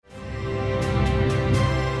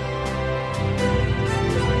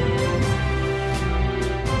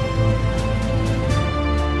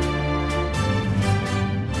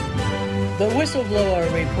Whistleblower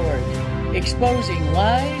Report, exposing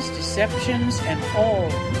lies, deceptions, and all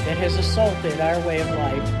that has assaulted our way of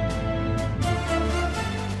life.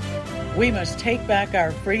 We must take back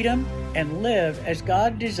our freedom and live as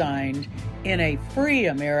God designed in a free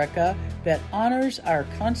America that honors our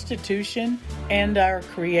Constitution and our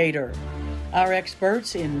Creator. Our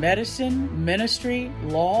experts in medicine, ministry,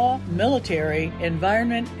 law, military,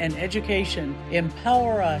 environment, and education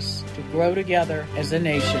empower us to grow together as a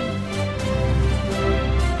nation.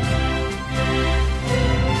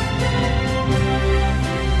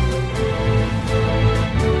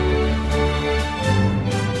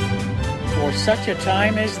 For such a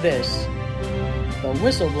time as this, the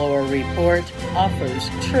Whistleblower Report offers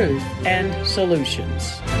truth and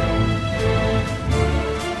solutions.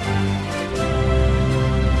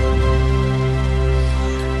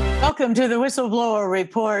 Welcome to the Whistleblower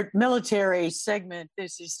Report military segment.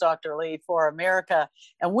 This is Dr. Lee for America,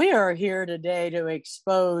 and we are here today to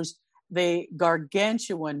expose the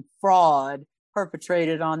gargantuan fraud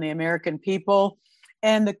perpetrated on the American people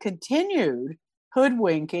and the continued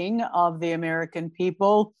hoodwinking of the American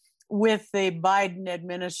people with the Biden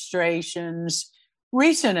administration's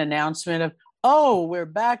recent announcement of, we're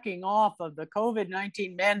backing off of the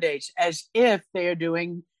COVID-19 mandates, as if they're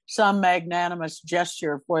doing some magnanimous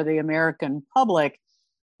gesture for the American public,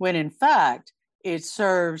 when in fact it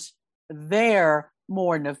serves their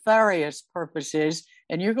more nefarious purposes.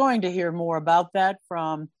 And you're going to hear more about that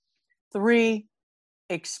from three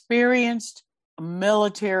experienced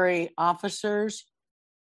military officers.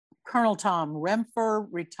 Colonel Tom Remfer,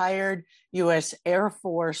 retired U.S. Air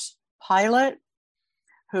Force pilot,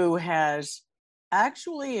 who has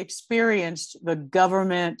actually experienced the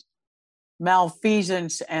government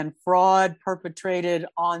malfeasance and fraud perpetrated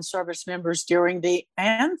on service members during the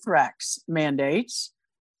anthrax mandates,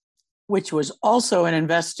 which was also an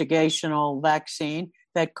investigational vaccine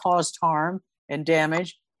that caused harm and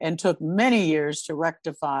damage and took many years to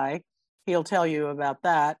rectify. He'll tell you about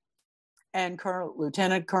that. And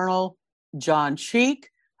Lieutenant Colonel John Cheek,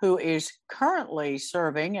 who is currently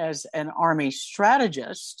serving as an Army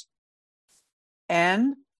strategist,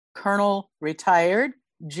 and Colonel retired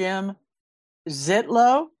Jim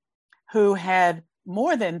Zitlow, who had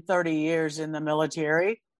more than 30 years in the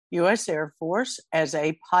military, U.S. Air Force, as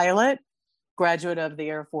a pilot, graduate of the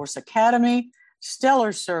Air Force Academy,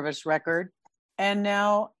 stellar service record, and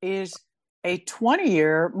now is a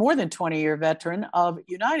more than 20-year veteran of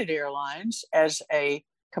United Airlines as a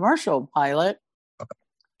commercial pilot.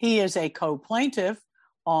 He is a co-plaintiff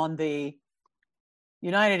on the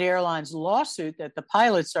United Airlines lawsuit that the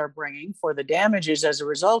pilots are bringing for the damages as a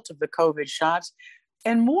result of the COVID shots.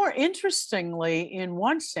 And more interestingly, in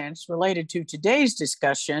one sense, related to today's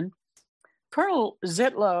discussion, Colonel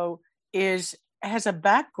Zitlow has a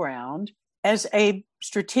background as a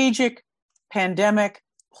strategic pandemic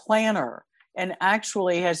planner and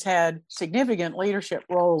actually has had significant leadership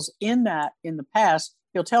roles in that in the past.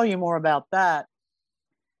 He'll tell you more about that.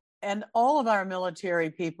 And all of our military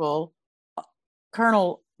people,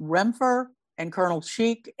 Colonel Remfer and Colonel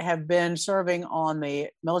Cheek, have been serving on the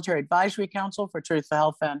Military Advisory Council for Truth for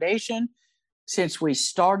Health Foundation since we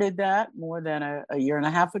started that more than a year and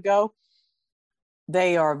a half ago.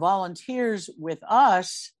 They are volunteers with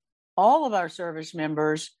us. All of our service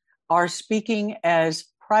members are speaking as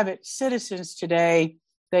private citizens today.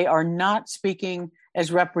 They are not speaking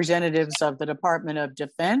as representatives of the Department of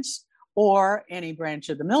Defense or any branch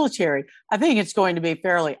of the military. I think it's going to be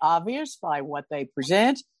fairly obvious by what they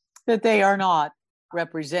present that they are not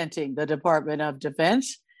representing the Department of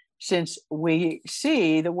Defense, since we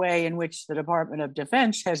see the way in which the Department of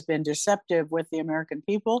Defense has been deceptive with the American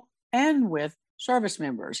people and with service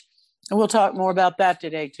members. And we'll talk more about that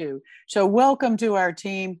today, too. So welcome to our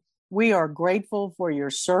team. We are grateful for your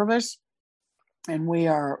service, and we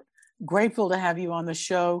are grateful to have you on the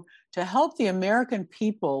show to help the American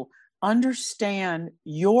people understand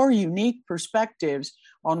your unique perspectives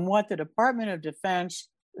on what the Department of Defense,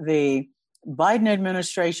 the Biden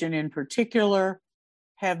administration in particular,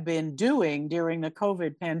 have been doing during the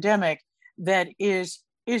COVID pandemic that is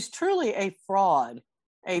truly a fraud,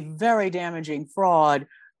 a very damaging fraud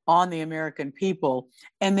on the American people,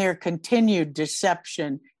 and their continued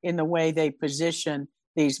deception in the way they position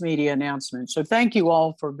these media announcements. So thank you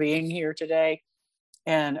all for being here today,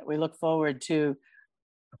 and we look forward to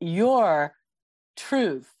your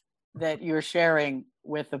truth that you're sharing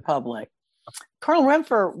with the public. Colonel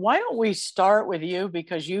Remfer, why don't we start with you,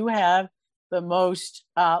 because you have the most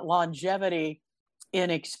longevity in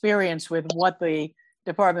experience with what the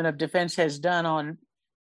Department of Defense has done on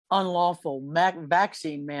unlawful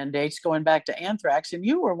vaccine mandates going back to anthrax. And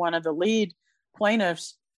you were one of the lead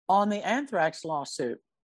plaintiffs on the anthrax lawsuit.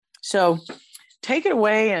 So take it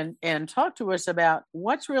away and talk to us about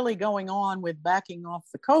what's really going on with backing off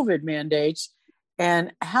the COVID mandates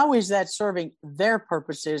and how is that serving their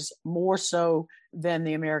purposes more so than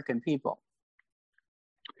the American people?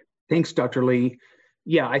 Thanks, Dr. Lee.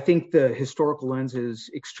 Yeah, I think the historical lens is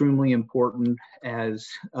extremely important as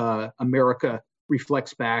America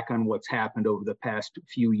reflects back on what's happened over the past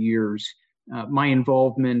few years. My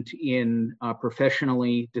involvement in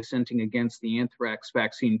professionally dissenting against the anthrax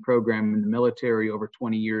vaccine program in the military over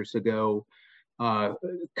 20 years ago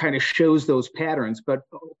kind of shows those patterns, but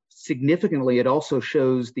significantly, it also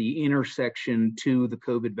shows the intersection to the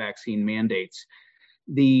COVID vaccine mandates.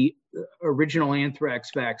 The original anthrax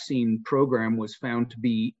vaccine program was found to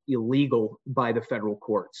be illegal by the federal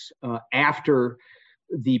courts. After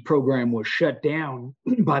the program was shut down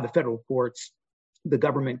by the federal courts, the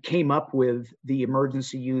government came up with the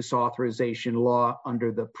Emergency Use Authorization Law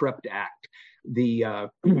under the PREP Act, the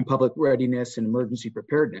Public Readiness and Emergency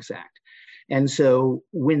Preparedness Act. And so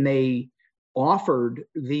when they offered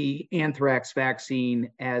the anthrax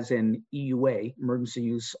vaccine as an EUA, Emergency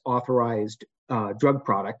Use Authorized drug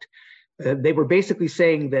product, they were basically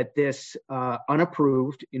saying that this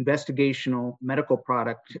unapproved investigational medical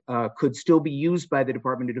product could still be used by the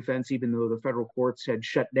Department of Defense, even though the federal courts had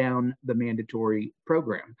shut down the mandatory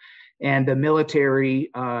program. And the military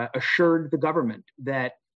assured the government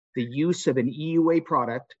that the use of an EUA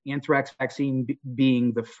product, anthrax vaccine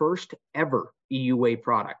being the first ever EUA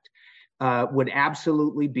product, would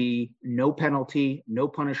absolutely be no penalty, no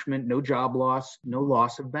punishment, no job loss, no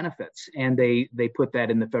loss of benefits. And they put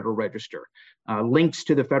that in the Federal Register. Links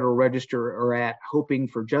to the Federal Register are at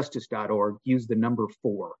hopingforjustice.org. Use the number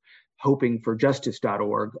 4,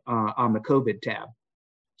 hopingforjustice.org on the COVID tab.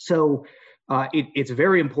 So it's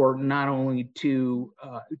very important not only to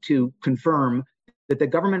confirm that the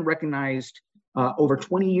government recognized over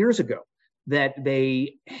 20 years ago that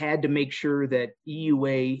they had to make sure that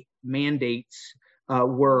EUA mandates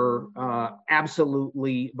were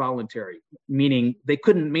absolutely voluntary, meaning they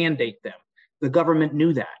couldn't mandate them. The government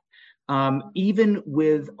knew that. Even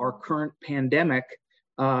with our current pandemic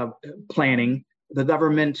planning, the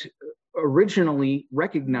government originally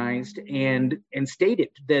recognized and stated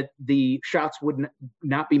that the shots would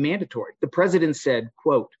not be mandatory. The president said,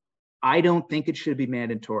 quote, "I don't think it should be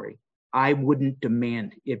mandatory. I wouldn't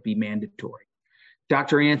demand it be mandatory."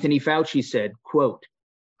 Dr. Anthony Fauci said, quote,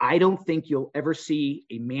 "I don't think you'll ever see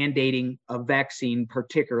a mandating of vaccine,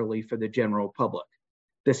 particularly for the general public."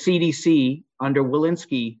 The CDC under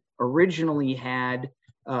Walensky originally had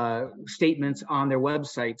statements on their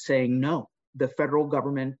website saying, no, the federal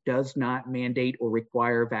government does not mandate or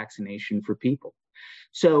require vaccination for people.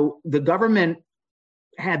 So the government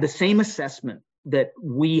had the same assessment that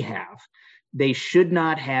we have. They should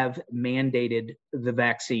not have mandated the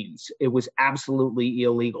vaccines. It was absolutely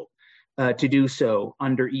illegal to do so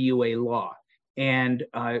under EUA law. And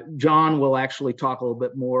John will actually talk a little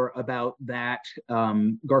bit more about that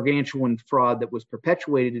gargantuan fraud that was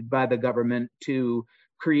perpetuated by the government to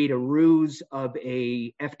create a ruse of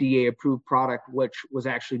a FDA-approved product, which was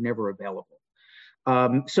actually never available.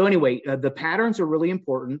 So anyway, the patterns are really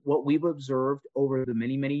important, what we've observed over the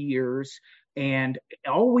many, many years. And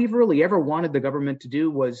all we've really ever wanted the government to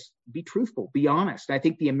do was be truthful, be honest. I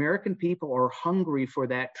think the American people are hungry for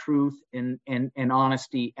that truth and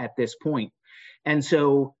honesty at this point. And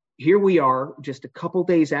so here we are, just a couple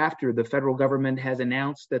days after the federal government has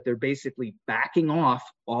announced that they're basically backing off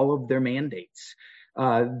all of their mandates.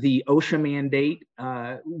 The OSHA mandate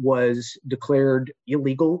was declared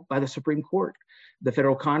illegal by the Supreme Court. The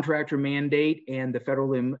federal contractor mandate and the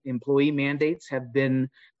federal employee mandates have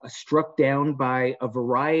been struck down by a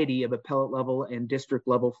variety of appellate level and district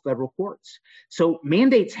level federal courts. So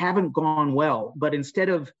mandates haven't gone well, but instead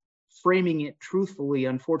of framing it truthfully,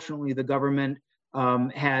 unfortunately, the government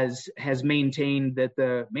has maintained that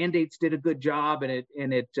the mandates did a good job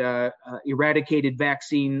and it eradicated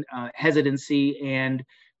vaccine hesitancy. And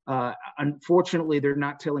unfortunately, they're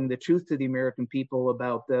not telling the truth to the American people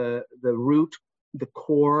about the root, the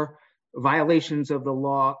core violations of the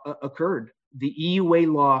law occurred. The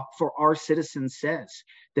EUA law for our citizens says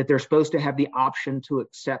that they're supposed to have the option to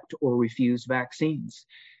accept or refuse vaccines.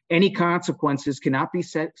 Any consequences cannot be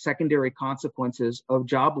secondary consequences of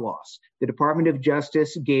job loss. The Department of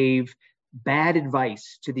Justice gave bad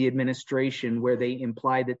advice to the administration where they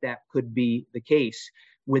implied that that could be the case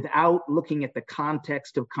without looking at the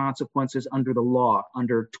context of consequences under the law,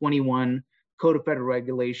 under 21 Code of Federal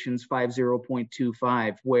Regulations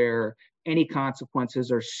 50.25, where any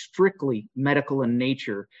consequences are strictly medical in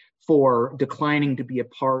nature for declining to be a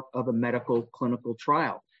part of a medical clinical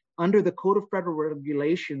trial under the Code of Federal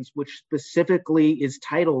Regulations, which specifically is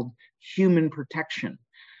titled Human Protection.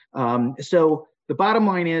 So the bottom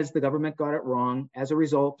line is the government got it wrong. As a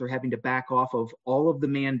result, they're having to back off of all of the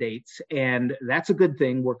mandates, and that's a good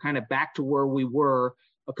thing. We're kind of back to where we were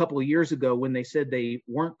a couple of years ago when they said they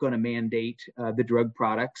weren't going to mandate the drug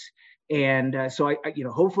products. And so I,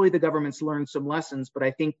 hopefully the government's learned some lessons, but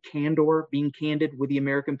I think candor, being candid with the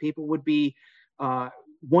American people, would be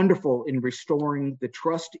wonderful in restoring the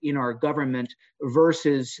trust in our government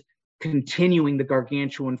versus continuing the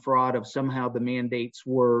gargantuan fraud of somehow the mandates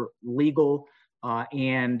were legal,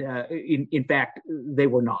 and in fact, they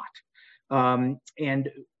were not. And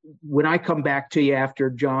when I come back to you after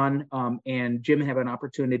John and Jim have an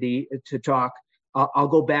opportunity to talk, I'll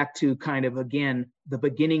go back to kind of, again, the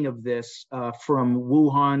beginning of this, from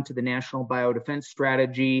Wuhan to the National Biodefense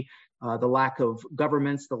Strategy, the lack of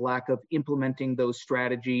governments, the lack of implementing those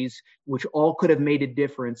strategies, which all could have made a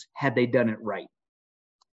difference had they done it right.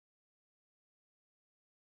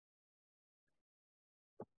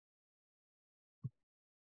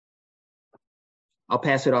 I'll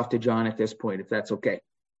pass it off to John at this point, if that's okay.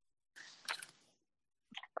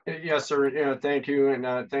 Yes, sir. Thank you,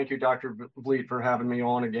 and thank you, Dr. Bleet, for having me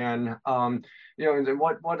on again. And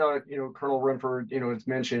what Colonel Renford has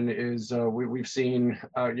mentioned is we've seen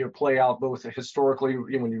play out both historically.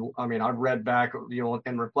 I've read back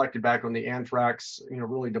and reflected back on the anthrax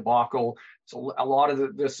really debacle. So a lot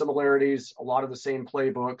of the similarities, a lot of the same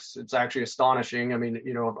playbooks. It's actually astonishing.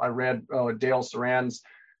 I read Dale Saran's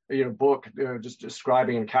book just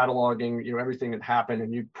describing and cataloging everything that happened,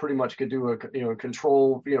 and you pretty much could do a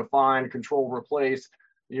control find, control, replace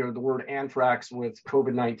the word anthrax with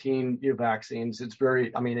COVID-19 vaccines. It's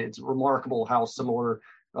very, it's remarkable how similar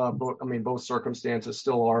both circumstances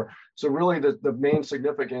still are. So really the main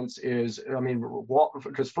significance is,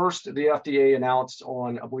 because first the FDA announced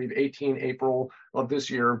on, I believe, 18 April of this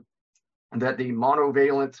year that the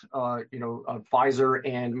monovalent, Pfizer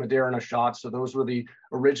and Moderna shots, so those were the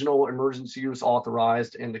original emergency use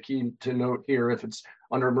authorized. And the key to note here, if it's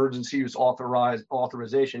under emergency use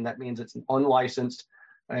authorization, that means it's an unlicensed,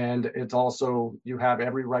 and it's also, you have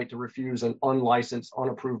every right to refuse an unlicensed,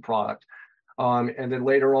 unapproved product. And then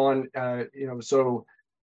later on,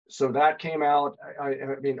 so that came out,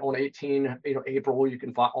 on 18 April. You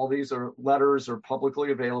can find all these letters are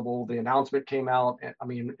publicly available. The announcement came out,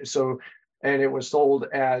 and it was sold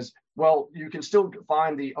as, well, you can still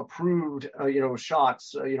find the approved,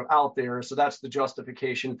 shots, out there. So that's the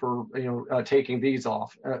justification for, taking these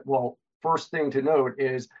off. Well, first thing to note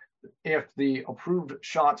is, if the approved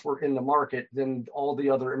shots were in the market, then all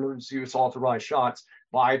the other emergency use authorized shots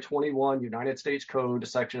by 21 United States Code,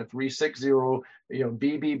 section 360,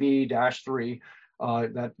 BBB-3,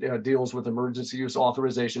 that deals with emergency use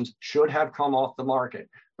authorizations, should have come off the market.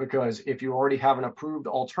 Because if you already have an approved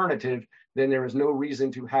alternative, then there is no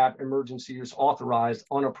reason to have emergency use authorized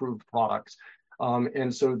unapproved products.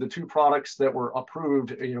 And so the two products that were approved,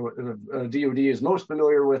 DOD is most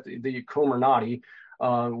familiar with the Comirnaty,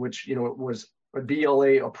 which was a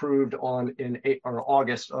BLA approved in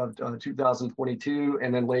August of 2022,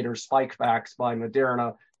 and then later Spikevax by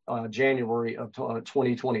Moderna, January of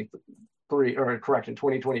 2023, or correction,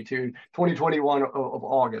 2022, 2021 of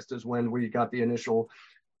August is when we got the initial.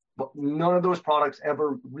 But none of those products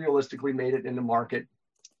ever realistically made it in the market.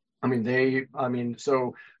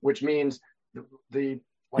 Which means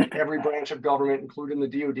like every branch of government, including the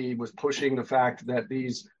DOD, was pushing the fact that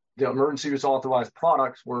the emergency use authorized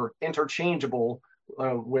products were interchangeable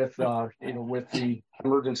with the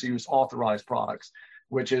emergency use authorized products,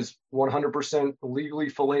 which is 100% legally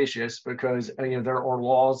fallacious, because there are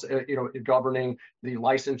laws governing the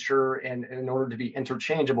licensure, and in order to be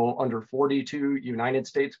interchangeable under 42 United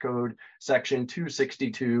States Code section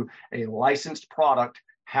 262, a licensed product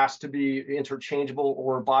has to be interchangeable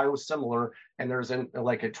or biosimilar, and there's a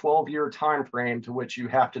 12-year time frame to which you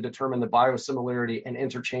have to determine the biosimilarity and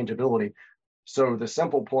interchangeability. So the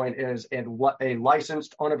simple point is, a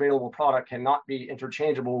licensed unavailable product cannot be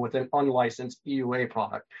interchangeable with an unlicensed EUA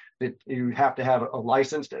product. That you have to have a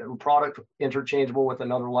licensed product interchangeable with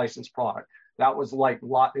another licensed product. That was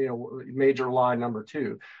major lie number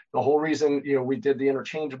two. The whole reason we did the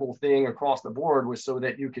interchangeable thing across the board was so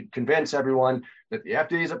that you could convince everyone that the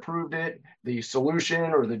FDA's approved it, the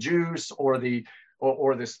solution or the juice or the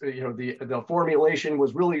formulation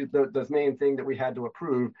was really the main thing that we had to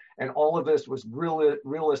approve. And all of this was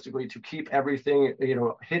realistically to keep everything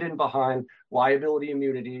hidden behind liability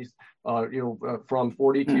immunities from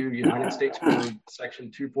 42 United States Code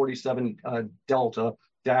section 247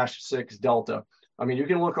 Delta-6 Delta. I mean, you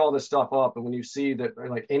can look all this stuff up, and when you see that,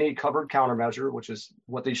 like any covered countermeasure, which is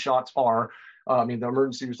what these shots are, I mean, the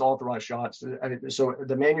emergency use authorized shots. So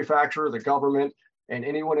the manufacturer, the government, and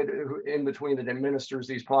anyone in between that administers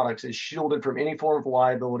these products is shielded from any form of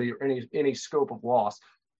liability or any scope of loss.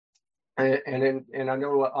 And I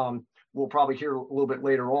know we'll probably hear a little bit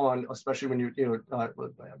later on, especially when you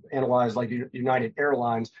analyze like United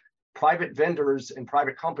Airlines. Private vendors and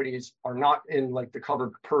private companies are not in like the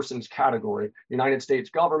covered persons category. United States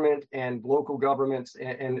government and local governments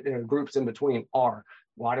and groups in between are.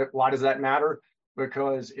 Why does that matter?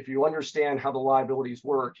 Because if you understand how the liabilities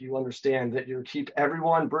work, you understand that you keep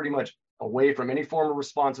everyone pretty much away from any form of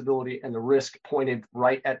responsibility and the risk pointed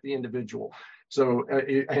right at the individual. So,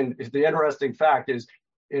 and the interesting fact is,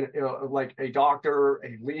 like a doctor,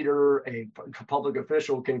 a leader, a public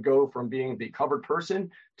official can go from being the covered person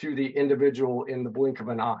to the individual in the blink of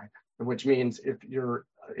an eye, which means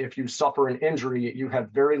if you suffer an injury, you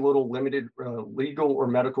have very limited legal or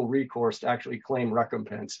medical recourse to actually claim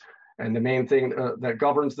recompense. And the main thing that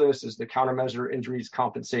governs this is the Countermeasure Injuries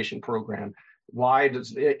Compensation Program. Why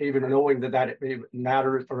does even knowing that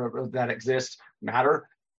matters or that exists matter?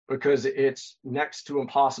 Because it's next to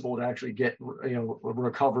impossible to actually get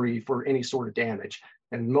recovery for any sort of damage.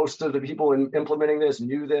 And most of the people implementing this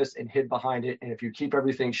knew this and hid behind it. And if you keep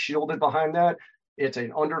everything shielded behind that, it's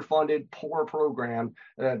an underfunded, poor program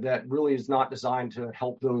that really is not designed to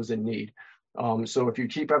help those in need. So if you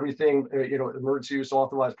keep everything, emergency use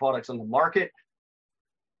authorized products on the market,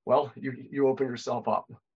 well, you open yourself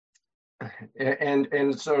up.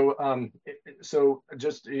 And so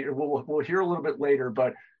just we'll hear a little bit later,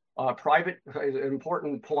 but an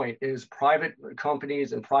important point is private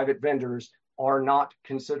companies and private vendors are not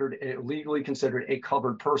legally considered a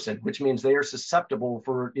covered person, which means they are susceptible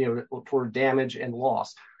for damage and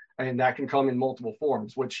loss. And that can come in multiple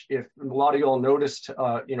forms, which if a lot of y'all noticed,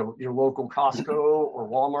 your local Costco or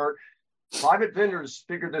Walmart, private vendors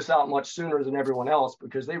figured this out much sooner than everyone else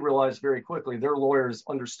because they realized very quickly their lawyers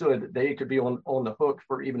understood that they could be on the hook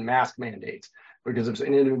for even mask mandates. Because if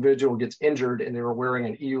an individual gets injured and they were wearing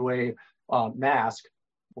an EUA mask,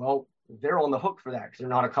 well, they're on the hook for that because they're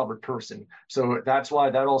not a covered person. So that's why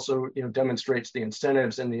that also demonstrates the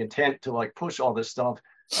incentives and the intent to like push all this stuff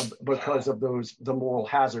because of the moral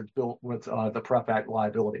hazards built with the PrEP Act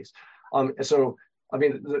liabilities. So I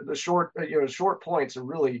mean the short points are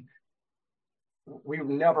really, we've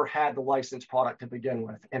never had the licensed product to begin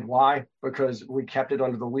with. And why? Because we kept it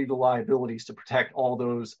under the legal liabilities to protect all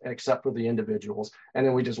those except for the individuals. And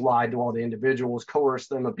then we just lied to all the individuals, coerced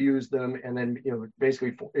them, abused them, and then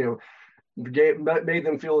basically made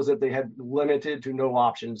them feel as if they had limited to no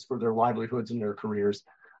options for their livelihoods and their careers.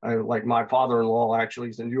 Like my father-in-law actually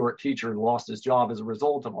is a New York teacher and lost his job as a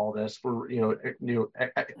result of all this for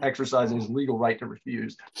exercising his legal right to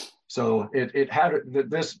refuse. So it had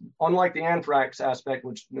this, unlike the anthrax aspect,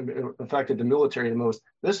 which affected the military the most,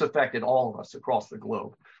 this affected all of us across the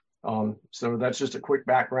globe. So that's just a quick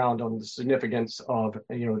background on the significance of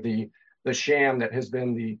the sham that has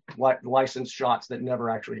been the licensed shots that never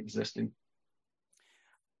actually existed.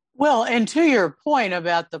 Well, and to your point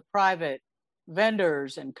about the private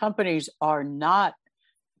vendors and companies are not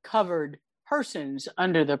covered persons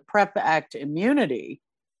under the PrEP Act immunity,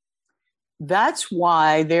 that's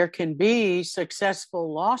why there can be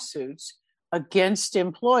successful lawsuits against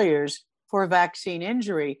employers for vaccine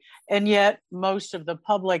injury. And yet most of the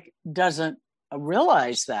public doesn't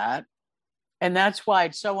realize that. And that's why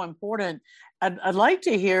it's so important. I'd like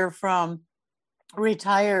to hear from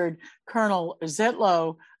retired Colonel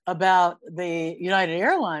Zitlow about the United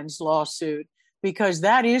Airlines lawsuit, because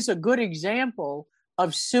that is a good example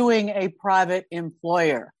of suing a private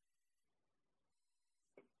employer.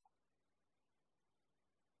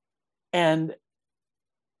 And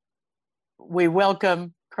we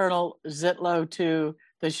welcome Colonel Zitlow to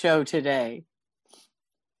the show today.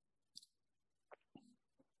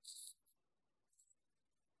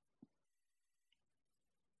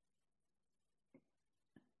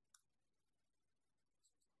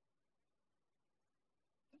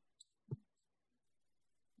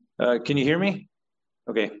 Can you hear me?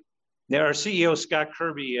 Okay. Now, our CEO, Scott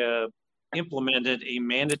Kirby, implemented a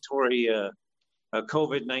mandatory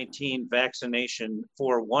COVID-19 vaccination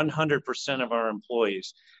for 100% of our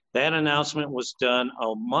employees. That announcement was done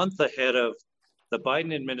a month ahead of the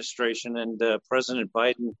Biden administration and President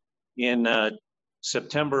Biden in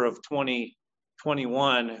September of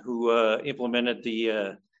 2021, who implemented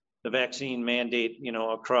the vaccine mandate,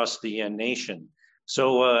 across the nation.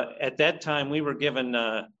 So at that time, we were given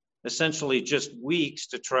essentially just weeks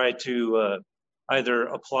to try to either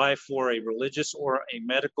apply for a religious or a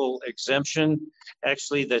medical exemption.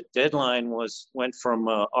 Actually, the deadline went from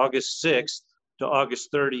August 6th to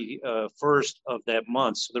August 31st of that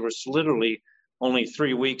month. So there was literally only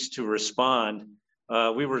 3 weeks to respond.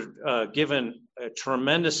 We were given a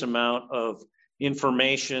tremendous amount of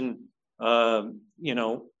information, that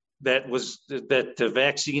the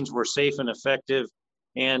vaccines were safe and effective,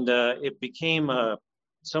 and it became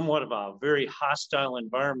somewhat of a very hostile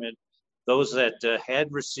environment. Those that had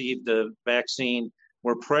received the vaccine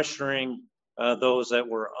were pressuring those that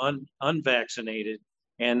were unvaccinated,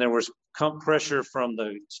 and there was pressure from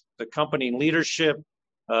the company leadership,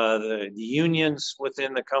 the unions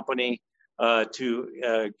within the company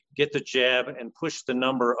to get the jab and push the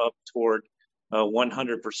number up toward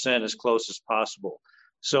 100% as close as possible.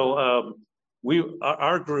 So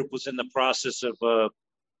our group was in the process of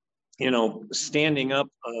standing up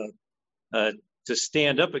to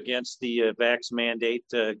stand up against the vax mandate,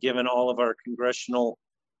 given all of our congressional,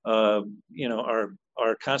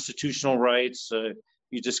 our constitutional rights.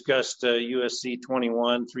 You discussed USC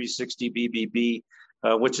 21-360 BBB,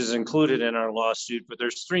 which is included in our lawsuit. But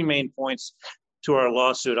there's 3 main points to our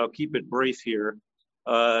lawsuit. I'll keep it brief here.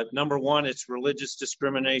 Number 1, it's religious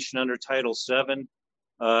discrimination under Title VII.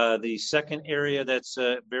 The second area that's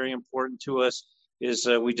very important to us is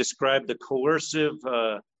we describe the coercive,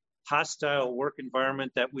 hostile work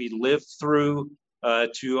environment that we lived through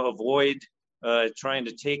to avoid trying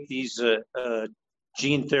to take these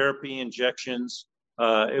gene therapy injections.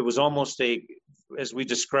 It was almost as we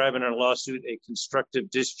describe in our lawsuit, a constructive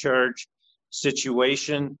discharge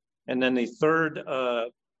situation. And then the third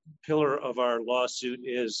pillar of our lawsuit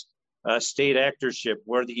is state actorship,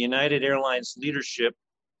 where the United Airlines leadership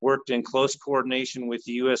worked in close coordination with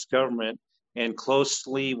the U.S. government and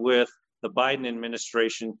closely with the Biden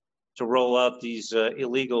administration to roll out these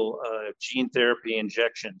illegal gene therapy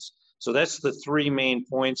injections. So that's the 3 main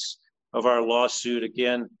points of our lawsuit.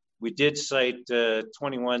 Again, we did cite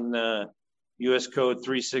 21 U.S. Code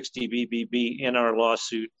 360 BBB in our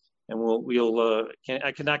lawsuit, and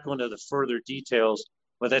I cannot go into the further details,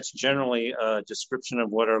 but that's generally a description of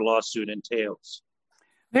what our lawsuit entails.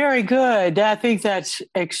 Very good. I think that's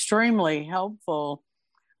extremely helpful.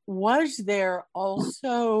 Was there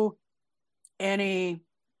also any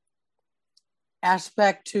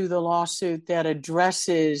aspect to the lawsuit that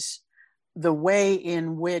addresses the way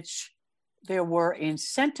in which there were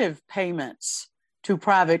incentive payments to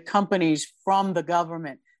private companies from the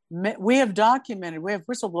government? We have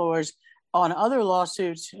whistleblowers on other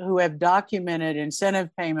lawsuits who have documented incentive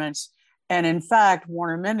payments. And in fact,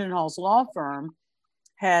 Warner Mendenhall's law firm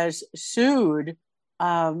has sued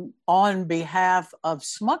on behalf of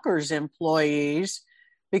Smucker's employees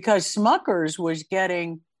because Smucker's was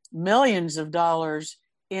getting millions of dollars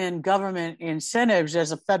in government incentives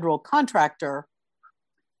as a federal contractor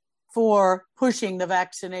for pushing the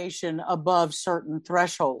vaccination above certain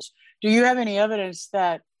thresholds. Do you have any evidence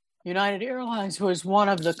that United Airlines was one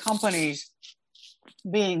of the companies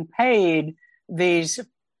being paid these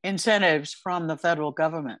incentives from the federal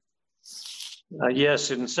government?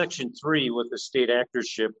 Yes, in Section 3 with the state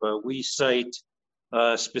actorship, we cite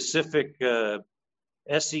specific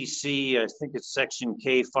SEC, I think it's Section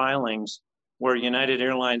K filings, where United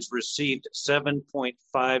Airlines received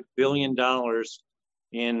 $7.5 billion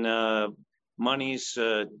in monies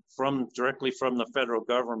directly from the federal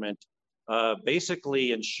government,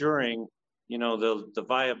 basically ensuring, the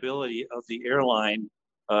viability of the airline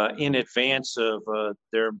in advance of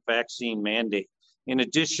their vaccine mandate. In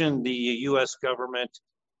addition, the U.S. government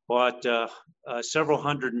bought several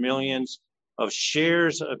hundred millions of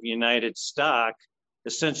shares of United stock,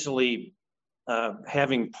 essentially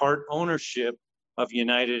having part ownership of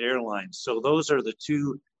United Airlines. So those are the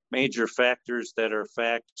 2 major factors that are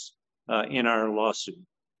facts in our lawsuit.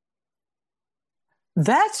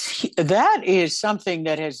 That is something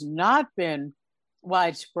that has not been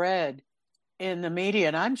widespread in the media,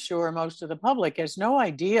 and I'm sure most of the public has no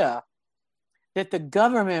idea that the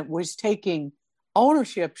government was taking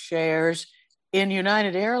ownership shares in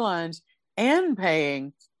United Airlines and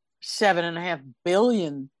paying $7.5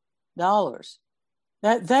 billion.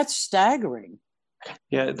 That's staggering.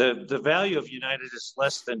 Yeah, the value of United is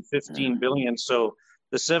less than 15 billion. So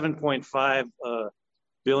the 7.5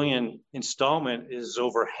 billion installment is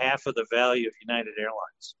over half of the value of United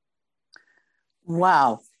Airlines.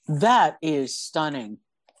 Wow, that is stunning.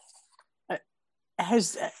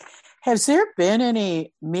 Has there been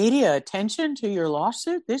any media attention to your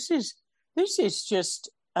lawsuit? This is just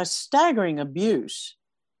a staggering abuse.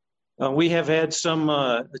 We have had some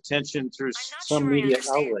attention through some media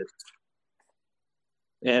outlets.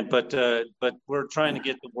 but we're trying to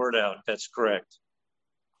get the word out. That's correct.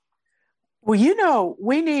 Well,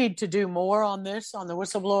 we need to do more on this, on the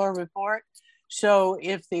whistleblower report. So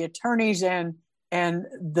if the attorneys and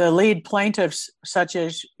the lead plaintiffs, such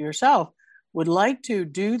as yourself, would like to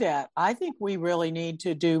do that, I think we really need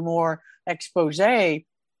to do more expose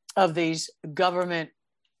of these government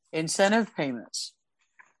incentive payments.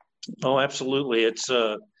 Oh, absolutely. It's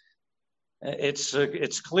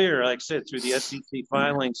clear, like I said, through the SEC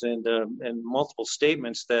filings and multiple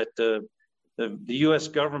statements that the U.S.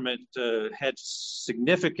 government had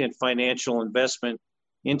significant financial investment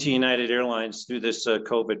into United Airlines through this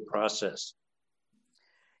COVID process.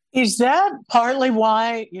 Is that partly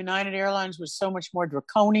why United Airlines was so much more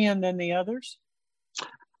draconian than the others?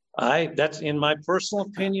 That's in my personal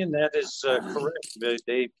opinion. That is correct.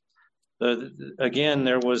 Again,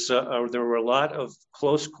 there were a lot of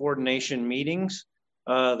close coordination meetings.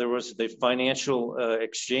 There was the financial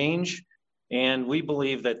exchange, and we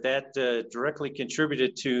believe that directly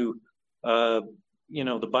contributed to the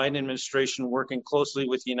Biden administration working closely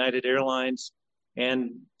with United Airlines,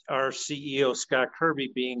 and our CEO Scott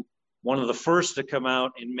Kirby being one of the first to come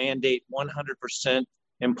out and mandate 100%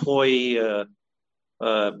 employee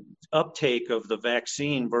uptake of the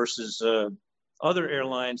vaccine versus other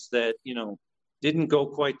airlines that didn't go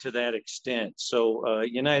quite to that extent. So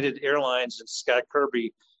United Airlines and Scott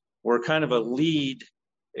Kirby were kind of a lead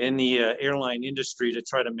in the airline industry to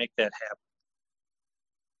try to make that happen.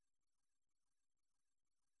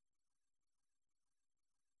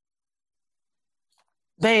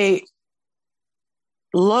 They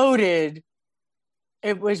loaded,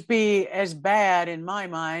 it would be as bad in my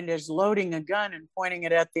mind as loading a gun and pointing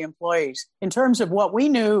it at the employees. In terms of what we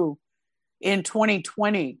knew in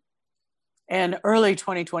 2020 and early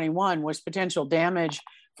 2021 was potential damage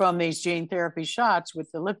from these gene therapy shots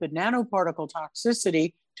with the lipid nanoparticle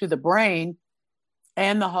toxicity to the brain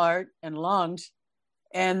and the heart and lungs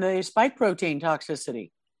and the spike protein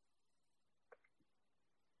toxicity.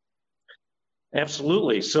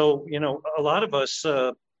 Absolutely. So, a lot of us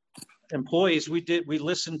employees, we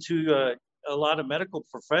listened to a lot of medical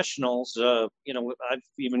professionals. I've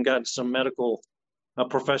even got some medical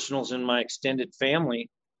professionals in my extended family,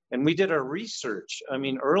 and we did our research.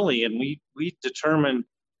 Early, and we determined,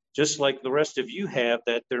 just like the rest of you have,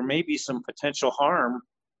 that there may be some potential harm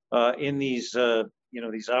in these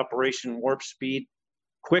Operation Warp Speed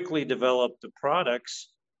quickly developed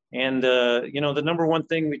products. And the number one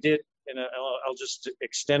thing we did, and I'll just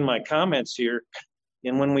extend my comments here,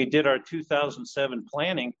 and when we did our 2007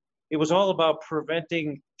 planning, it was all about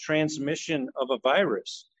preventing transmission of a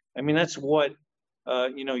virus. That's what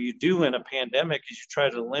you do in a pandemic, is you try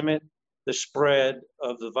to limit the spread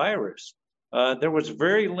of the virus. There was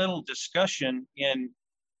very little discussion in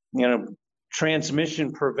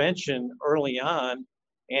transmission prevention early on,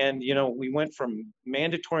 and we went from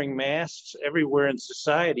mandatory masks everywhere in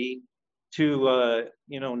society to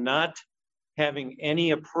not having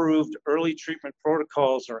any approved early treatment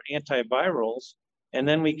protocols or antivirals. And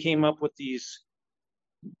then we came up with these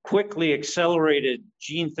quickly accelerated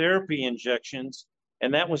gene therapy injections,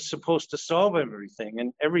 and that was supposed to solve everything.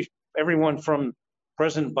 And everyone from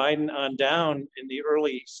President Biden on down in the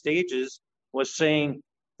early stages was saying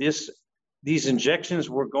these injections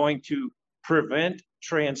were going to prevent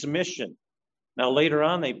transmission. Now, later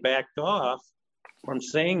on, they backed off from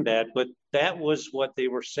saying that, but that was what they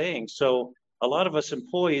were saying. So a lot of us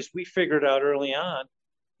employees, we figured out early on,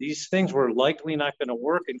 these things were likely not going to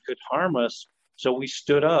work and could harm us. So we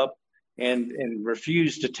stood up and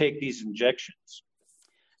refused to take these injections.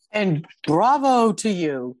 And bravo to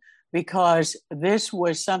you, because this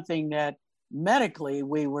was something that medically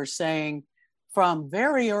we were saying from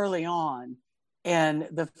very early on. And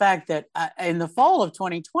the fact that in the fall of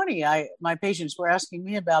 2020, my patients were asking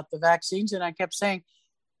me about the vaccines, and I kept saying,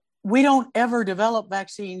 we don't ever develop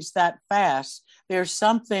vaccines that fast. There's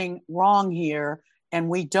something wrong here, and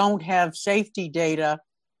we don't have safety data.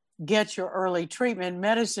 Get your early treatment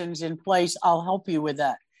medicines in place. I'll help you with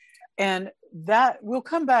that. And that we'll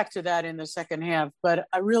come back to that in the second half, but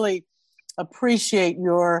I really appreciate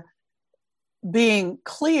your being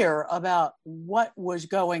clear about what was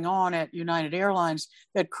going on at United Airlines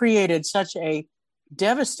that created such a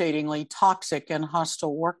devastatingly toxic and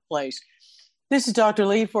hostile workplace. This is Dr.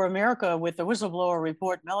 Lee for America with the Whistleblower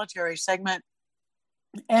Report military segment,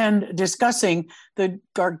 and discussing the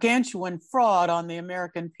gargantuan fraud on the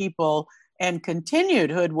American people and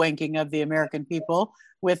continued hoodwinking of the American people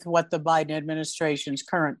with what the Biden administration's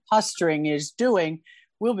current posturing is doing.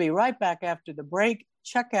 We'll be right back after the break.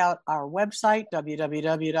 Check out our website,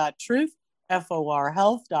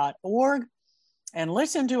 www.truthforhealth.org. and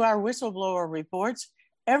listen to our whistleblower reports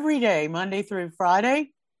every day, Monday through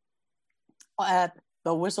Friday, at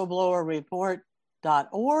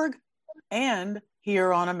thewhistleblowerreport.org and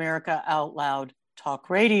here on America Out Loud Talk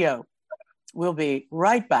Radio. We'll be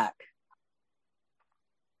right back.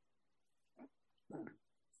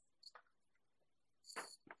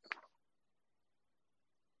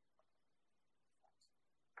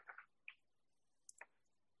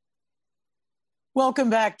 Welcome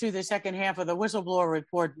back to the second half of the Whistleblower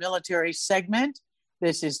Report military segment.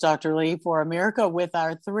 This is Dr. Lee for America with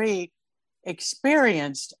our three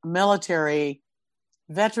experienced military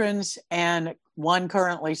veterans and one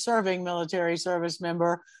currently serving military service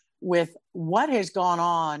member with what has gone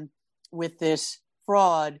on with this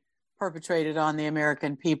fraud perpetrated on the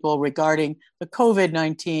American people regarding the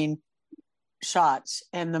COVID-19 shots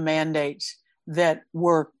and the mandates that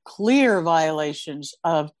were clear violations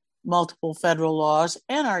of multiple federal laws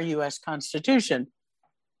and our U.S. Constitution.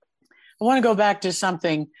 I want to go back to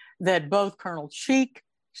something that both Colonel Cheek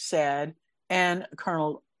said and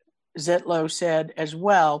Colonel Zitlow said as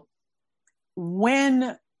well.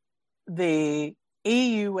 When the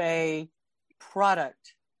EUA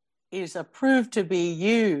product is approved to be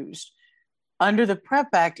used under the PrEP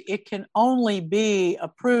Act, it can only be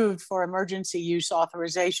approved for emergency use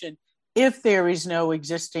authorization if there is no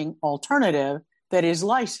existing alternative that is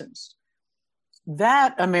licensed.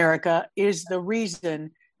 That, America, is the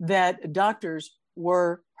reason that doctors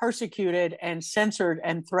were persecuted and censored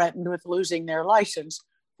and threatened with losing their license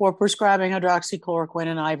for prescribing hydroxychloroquine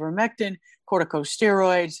and ivermectin,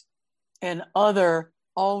 corticosteroids, and other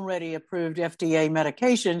already approved FDA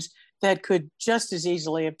medications that could just as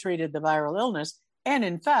easily have treated the viral illness, and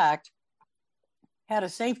in fact, had a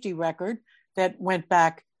safety record that went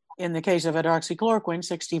back, in the case of hydroxychloroquine,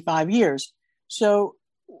 65 years. So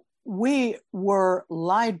we were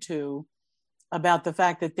lied to about the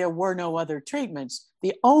fact that there were no other treatments.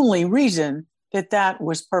 The only reason that that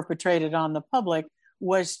was perpetrated on the public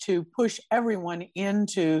was to push everyone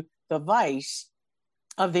into the vice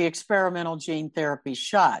of the experimental gene therapy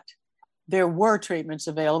shot. There were treatments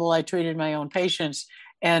available. I treated my own patients,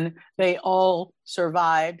 and they all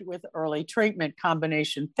survived with early treatment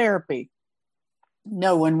combination therapy.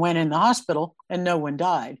 No one went in the hospital and no one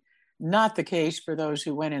died. Not the case for those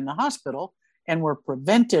who went in the hospital and were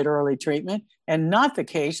prevented early treatment, and not the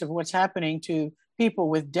case of what's happening to people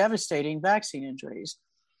with devastating vaccine injuries.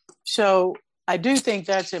 So I do think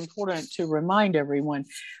that's important to remind everyone.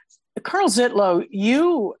 Colonel Zitlow,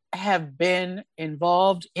 you have been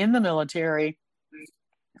involved in the military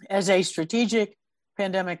as a strategic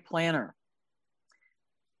pandemic planner.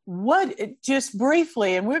 What, just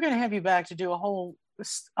briefly, and we're going to have you back to do a whole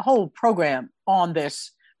program on this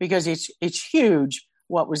because it's huge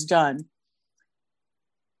what was done.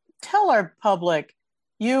 Tell our public,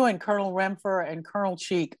 you and Colonel Remfer and Colonel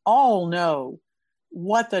Cheek all know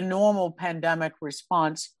what the normal pandemic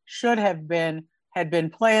response should have been, had been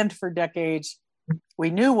planned for decades. We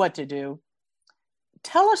knew what to do.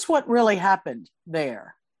 Tell us what really happened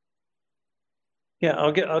there. Yeah,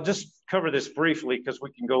 I'll just cover this briefly because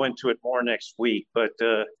we can go into it more next week. But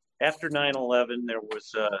after 9/11, there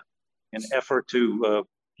was an effort to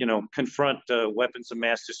confront weapons of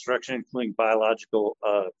mass destruction, including biological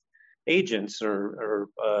agents or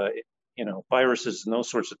viruses and those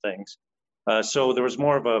sorts of things. So there was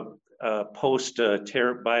more of a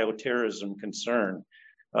post-bioterrorism concern.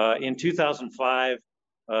 In 2005,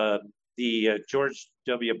 the George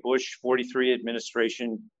W. Bush 43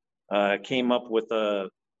 administration came up with a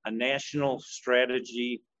national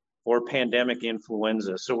strategy for pandemic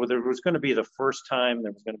influenza. So there was going to be the first time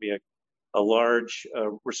there was going to be a large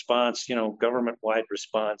response, government-wide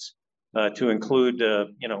response to include,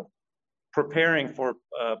 preparing for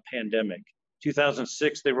a pandemic.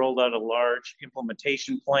 2006, they rolled out a large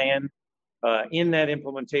implementation plan. In that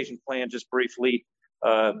implementation plan, just briefly,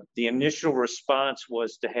 the initial response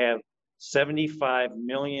was to have 75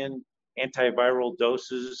 million antiviral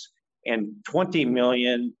doses and 20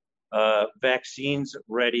 million vaccines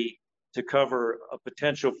ready to cover a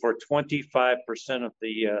potential for 25% of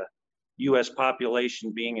the U.S.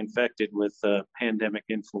 population being infected with pandemic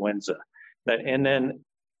influenza. And then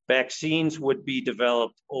vaccines would be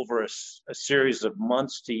developed over a series of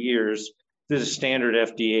months to years through the standard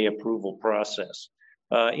FDA approval process.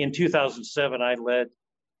 In 2007, I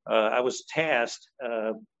was tasked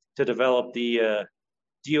to develop the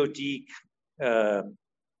DoD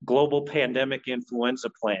Global Pandemic Influenza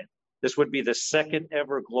Plan. This would be the second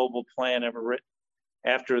ever global plan ever written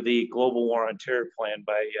after the Global War on Terror plan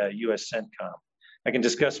by US CENTCOM. I can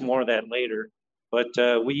discuss more of that later, but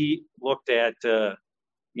we looked at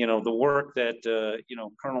the work that,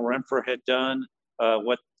 Colonel Renfro had done,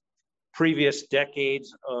 what previous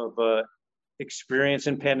decades of experience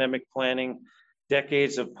in pandemic planning,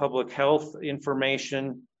 decades of public health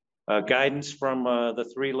information, guidance from the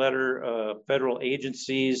three-letter federal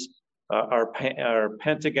agencies, our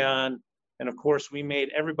Pentagon, and of course, we made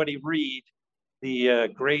everybody read the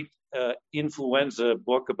great influenza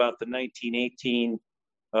book about the 1918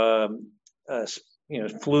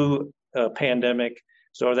 flu pandemic,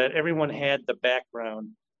 so that everyone had the background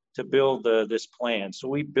to build this plan. So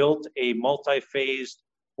we built a multi-phased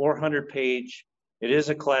 400-page, it is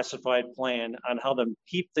a classified plan on how to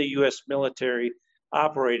keep the U.S. military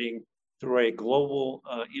operating through a global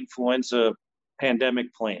influenza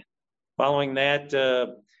pandemic plan. Following that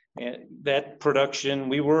production,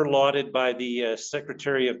 we were lauded by the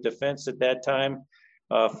Secretary of Defense at that time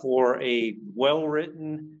for a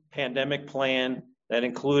well-written pandemic plan that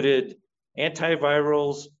included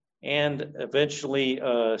antivirals and eventually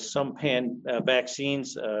some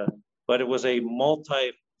vaccines, but it was a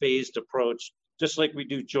multi-phased approach, just like we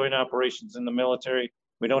do joint operations in the military.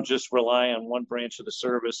 We don't just rely on one branch of the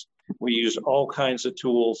service. We use all kinds of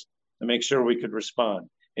tools to make sure we could respond.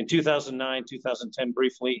 In 2009, 2010,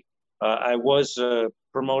 briefly, I was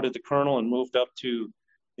promoted to colonel and moved up to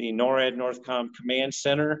the NORAD NORTHCOM Command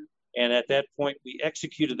Center. And at that point, we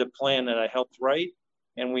executed the plan that I helped write.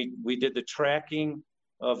 And we did the tracking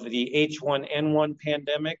of the H1N1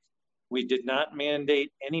 pandemic. We did not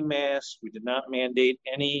mandate any masks. We did not mandate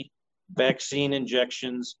any vaccine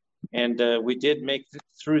injections. And we did make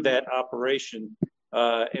through that operation.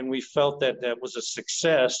 And we felt that that was a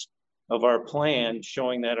success of our plan,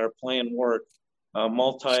 showing that our plan worked,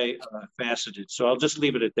 multifaceted. So I'll just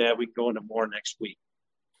leave it at that. We can go into more next week.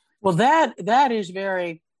 Well, that is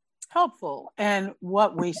very helpful. And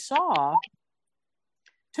what we saw,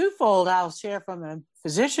 twofold, I'll share from a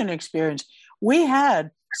physician experience. We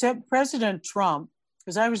had President Trump,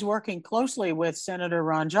 because I was working closely with Senator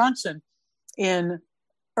Ron Johnson in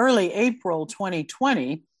early April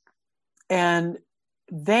 2020, and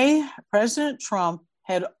President Trump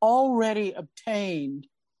had already obtained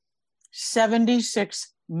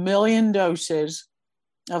 76 million doses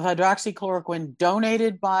of hydroxychloroquine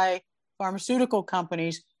donated by pharmaceutical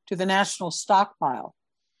companies to the national stockpile.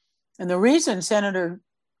 And the reason Senator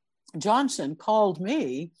Johnson called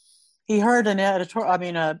me, he heard an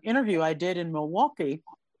interview I did in Milwaukee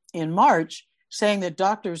in March saying that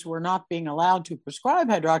doctors were not being allowed to prescribe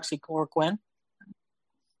hydroxychloroquine.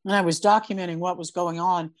 And I was documenting what was going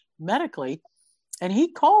on medically. And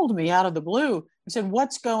he called me out of the blue and said,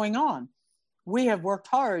 "What's going on? We have worked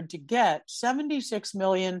hard to get 76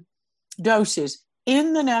 million doses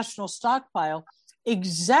in the national stockpile,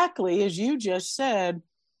 exactly as you just said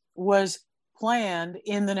was planned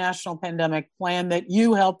in the national pandemic plan that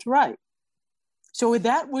you helped write." So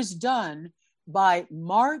that was done by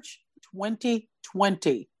March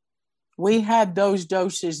 2020. We had those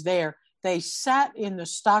doses there. They sat in the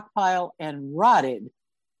stockpile and rotted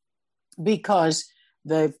because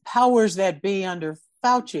the powers that be under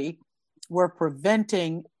Fauci were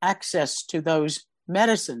preventing access to those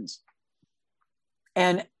medicines.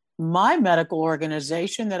 And my medical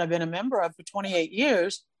organization that I've been a member of for 28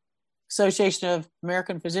 years, Association of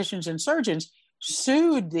American Physicians and Surgeons,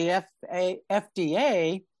 sued the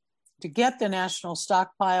FDA to get the national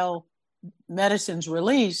stockpile medicines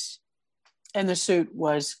release, and the suit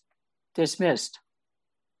was dismissed.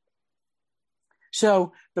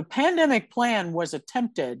 So the pandemic plan was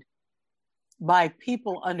attempted by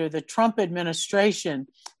people under the Trump administration.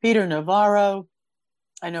 Peter Navarro,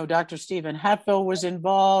 I know Dr. Stephen Hatfield was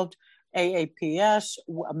involved, AAPS,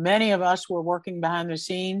 many of us were working behind the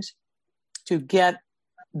scenes to get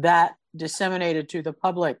that disseminated to the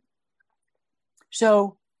public.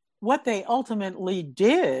 So what they ultimately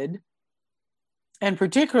did, and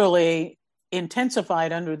particularly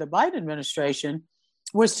intensified under the Biden administration,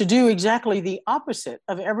 was to do exactly the opposite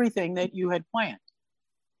of everything that you had planned,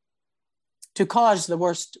 to cause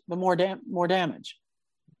more damage.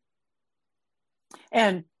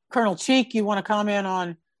 And Colonel Cheek, you want to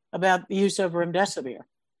comment about the use of remdesivir?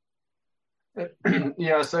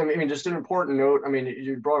 Yes, I mean, just an important note. I mean,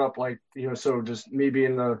 you brought up so just me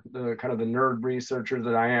being the kind of the nerd researcher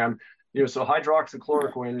that I am, so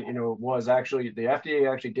hydroxychloroquine, was actually, the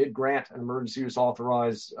FDA actually did grant an emergency use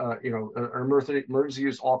emergency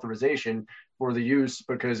use authorization for the use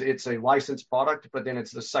because it's a licensed product, but then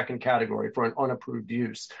it's the second category for an unapproved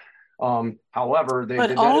use. However, they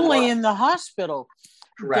did only in the hospital.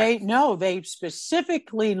 Correct. They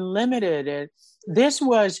specifically limited it. This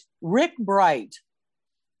was Rick Bright,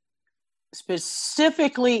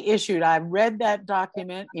 specifically issued, I read that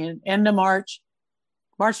document in end of March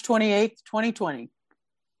 28th, 2020,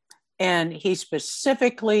 and he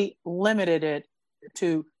specifically limited it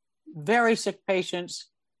to very sick patients,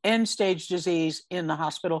 end-stage disease in the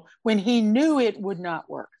hospital, when he knew it would not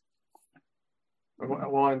work.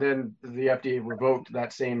 Well, and then the FDA revoked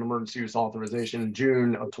that same emergency use authorization in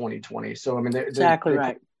June of 2020. So, I mean, Exactly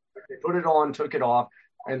right. They put it on, took it off,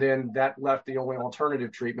 and then that left the only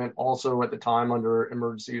alternative treatment, also at the time under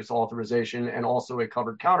emergency use authorization, and also a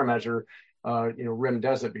covered countermeasure,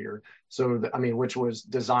 remdesivir. So, I mean, which was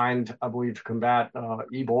designed, I believe, to combat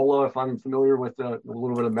Ebola, if I'm familiar with a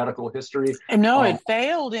little bit of medical history. No, it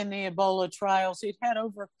failed in the Ebola trials. It had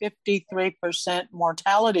over 53%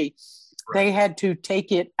 mortality. Right. They had to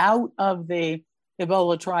take it out of the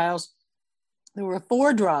Ebola trials. There were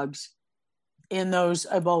 4 drugs in those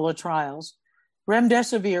Ebola trials.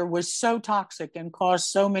 Remdesivir was so toxic and caused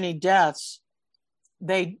so many deaths,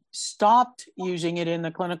 they stopped using it in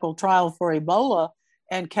the clinical trial for Ebola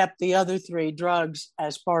and kept the other 3 drugs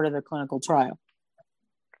as part of the clinical trial.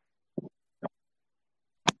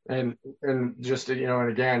 And just, and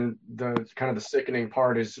again, the kind of the sickening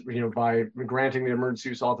part is, by granting the emergency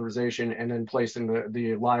use authorization and then placing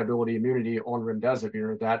the liability immunity on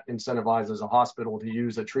remdesivir, that incentivizes a hospital to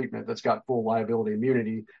use a treatment that's got full liability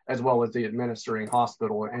immunity, as well as the administering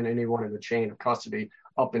hospital and anyone in the chain of custody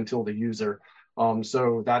up until the user.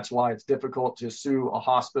 So that's why it's difficult to sue a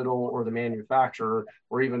hospital or the manufacturer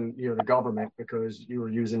or even, the government, because you were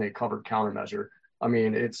using a covered countermeasure. I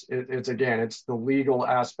mean, it's the legal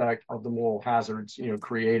aspect of the moral hazards,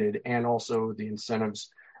 created, and also the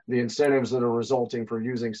incentives that are resulting for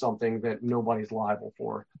using something that nobody's liable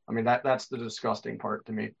for. I mean, that's the disgusting part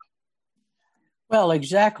to me. Well,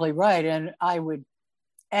 exactly right. And I would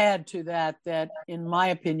add to that in my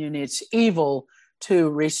opinion, it's evil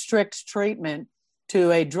to restrict treatment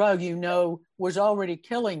to a drug was already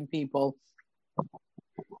killing people.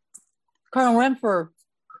 Colonel Renfer,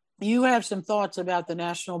 you have some thoughts about the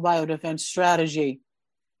National Biodefense Strategy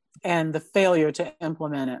and the failure to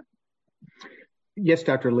implement it. Yes,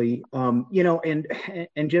 Dr. Lee. And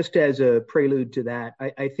just as a prelude to that,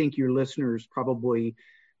 I think your listeners probably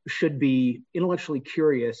should be intellectually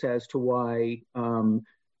curious as to why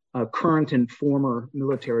current and former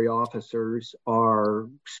military officers are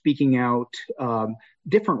speaking out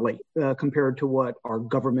differently compared to what our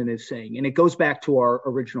government is saying. And it goes back to our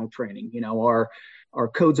original training, our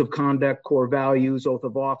codes of conduct, core values, oath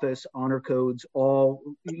of office, honor codes, all,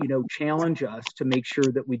 challenge us to make sure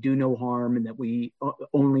that we do no harm and that we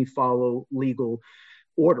only follow legal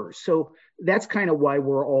orders. So that's kind of why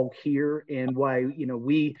we're all here, and why,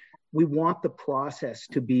 we want the process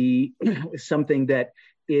to be something that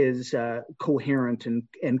is coherent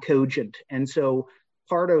and cogent. And so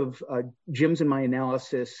part of Jim's and my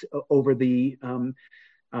analysis over the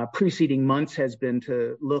preceding months has been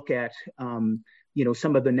to look at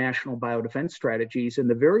some of the national biodefense strategies. And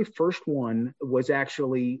the very first one was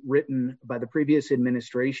actually written by the previous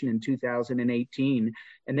administration in 2018.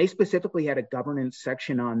 And they specifically had a governance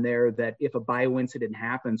section on there that if a bioincident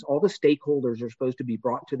happens, all the stakeholders are supposed to be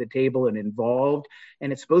brought to the table and involved.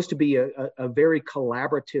 And it's supposed to be a very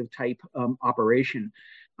collaborative type operation.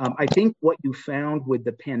 I think what you found with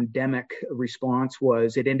the pandemic response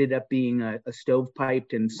was it ended up being a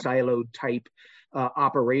stovepiped and siloed type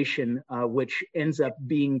operation, which ends up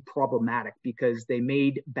being problematic because they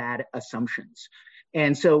made bad assumptions.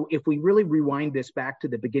 And so if we really rewind this back to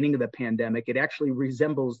the beginning of the pandemic, it actually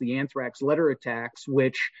resembles the anthrax letter attacks,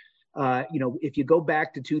 which, if you go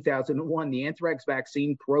back to 2001, the anthrax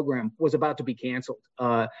vaccine program was about to be canceled.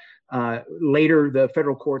 Later, the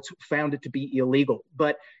federal courts found it to be illegal.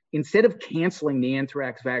 But instead of canceling the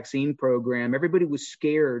anthrax vaccine program, everybody was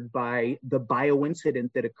scared by the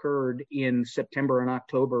bioincident that occurred in September and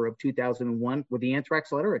October of 2001 with the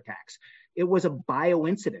anthrax letter attacks. It was a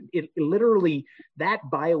bioincident. That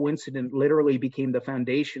bioincident literally became the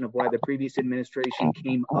foundation of why the previous administration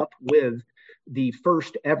came up with the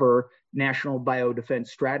first ever national biodefense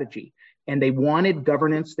strategy. And they wanted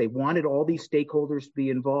governance. They wanted all these stakeholders to be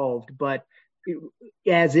involved, but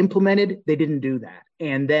as implemented, they didn't do that.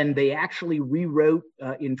 And then they actually rewrote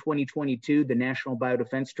in 2022 the National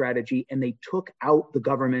Biodefense Strategy, and they took out the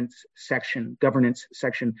governance section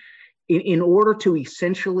in order to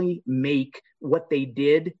essentially make what they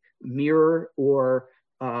did mirror or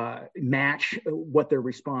match what their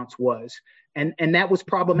response was. And that was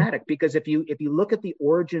problematic because if you look at the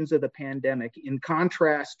origins of the pandemic, in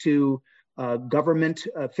contrast to government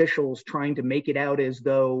officials trying to make it out as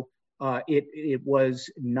though it was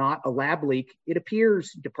not a lab leak. It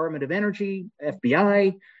appears Department of Energy,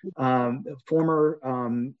 FBI, former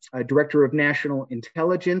Director of National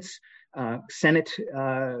Intelligence, Senate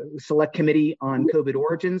Select Committee on COVID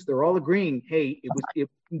Origins, they're all agreeing, hey,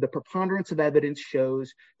 the preponderance of evidence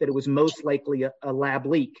shows that it was most likely a lab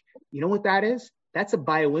leak. You know what that is? That's a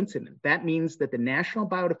bioincident. That means that the National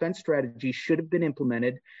Biodefense Strategy should have been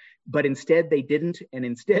implemented, but instead they didn't, and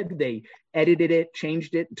instead they edited it,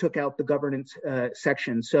 changed it, took out the governance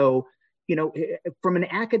section. So, from an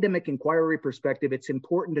academic inquiry perspective, it's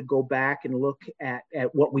important to go back and look at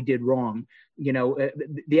what we did wrong.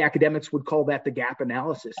 The academics would call that the gap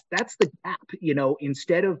analysis. That's the gap.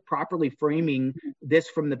 Instead of properly framing this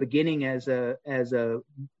from the beginning as a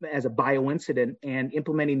bioincident and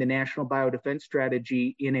implementing the National Biodefense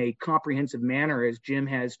Strategy in a comprehensive manner, as Jim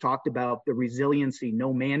has talked about, the resiliency,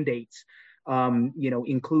 no mandates,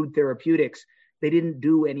 include therapeutics. They didn't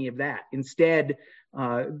do any of that. Instead,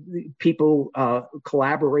 people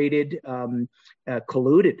collaborated,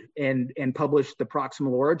 colluded, and published the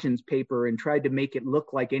proximal origins paper and tried to make it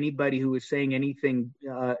look like anybody who was saying anything,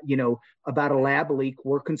 about a lab leak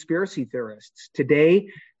were conspiracy theorists. Today,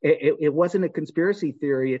 it wasn't a conspiracy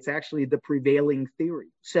theory. It's actually the prevailing theory.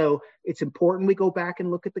 So it's important we go back and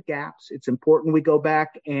look at the gaps. It's important we go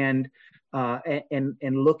back and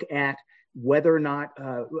look at whether or not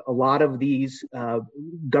a lot of these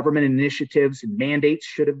government initiatives and mandates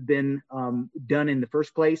should have been done in the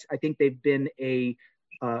first place. I think they've been a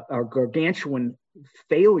gargantuan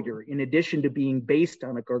failure. In addition to being based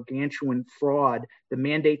on a gargantuan fraud, the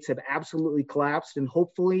mandates have absolutely collapsed, and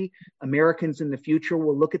hopefully Americans in the future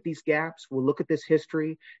will look at these gaps, will look at this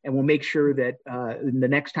history, and will make sure that the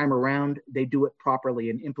next time around they do it properly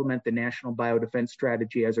and implement the National Biodefense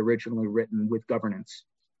Strategy as originally written with governance.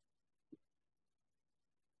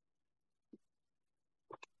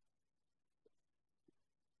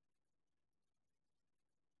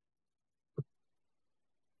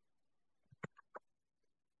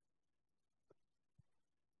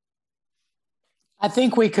 I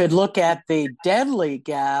think we could look at the deadly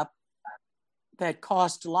gap that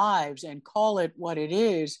cost lives and call it what it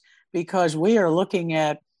is, because we are looking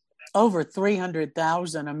at over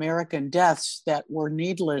 300,000 American deaths that were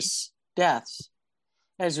needless deaths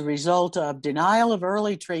as a result of denial of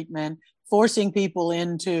early treatment, forcing people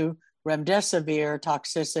into remdesivir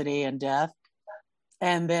toxicity and death,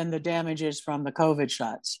 and then the damages from the COVID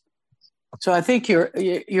shots. So I think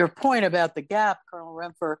your point about the gap, Colonel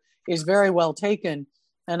Renfer, is very well taken.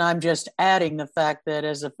 And I'm just adding the fact that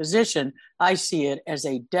as a physician, I see it as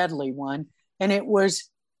a deadly one. And it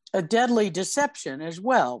was a deadly deception as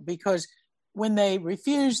well, because when they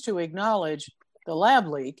refused to acknowledge the lab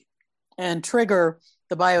leak and trigger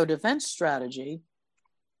the biodefense strategy,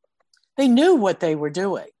 they knew what they were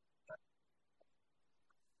doing.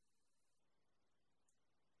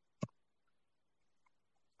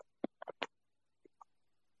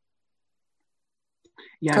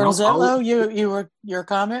 Yeah, Colonel Zetlow, your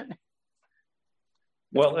comment?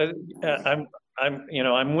 Well,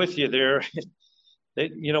 I'm with you there.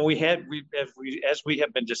 As we have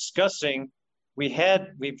been discussing, we've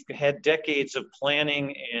had decades of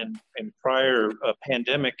planning and prior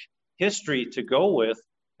pandemic history to go with,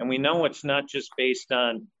 and we know it's not just based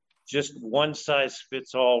on just one size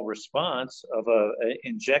fits all response of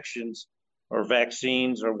injections or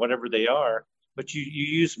vaccines or whatever they are. But you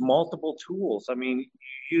use multiple tools. I mean,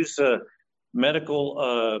 you use medical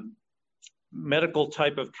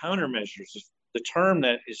type of countermeasures. The term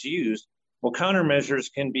that is used, well, countermeasures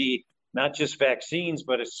can be not just vaccines,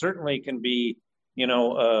 but it certainly can be,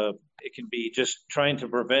 it can be just trying to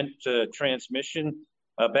prevent transmission.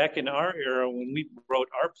 Back in our era, when we wrote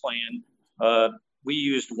our plan, we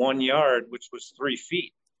used 1 yard, which was 3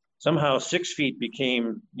 feet. Somehow 6 feet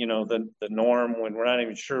became, the norm, when we're not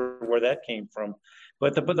even sure where that came from.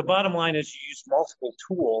 But the bottom line is you use multiple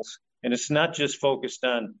tools, and it's not just focused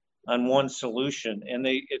on one solution. And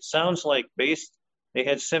it sounds like they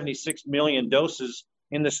had 76 million doses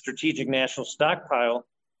in the strategic national stockpile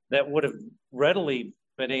that would have readily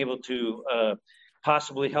been able to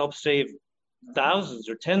possibly help save thousands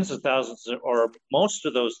or tens of thousands, or most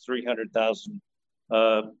of those 300,000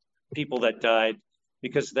 people that died,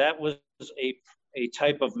 because that was a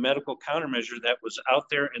type of medical countermeasure that was out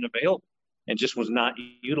there and available and just was not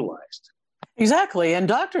utilized. Exactly. And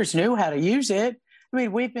doctors knew how to use it. I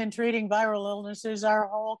mean, we've been treating viral illnesses our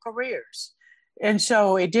whole careers. And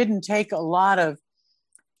so it didn't take a lot of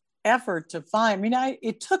effort to find.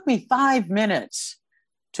 It took me 5 minutes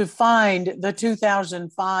to find the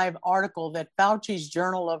 2005 article that Fauci's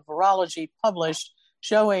Journal of Virology published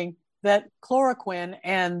showing that chloroquine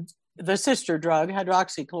and the sister drug,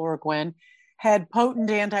 hydroxychloroquine, had potent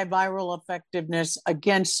antiviral effectiveness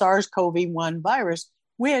against SARS-CoV-1 virus,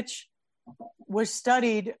 which was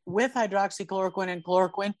studied with hydroxychloroquine and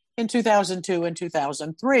chloroquine in 2002 and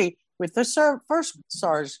 2003 with the first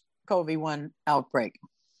SARS-CoV-1 outbreak.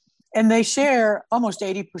 And they share almost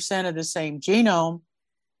 80% of the same genome.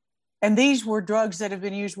 And these were drugs that have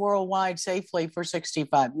been used worldwide safely for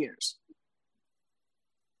 65 years.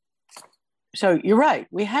 So you're right.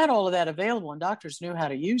 We had all of that available and doctors knew how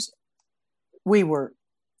to use it.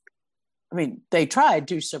 They tried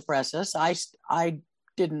to suppress us. I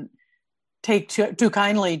didn't take too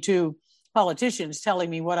kindly to politicians telling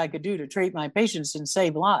me what I could do to treat my patients and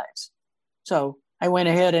save lives. So I went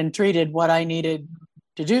ahead and treated what I needed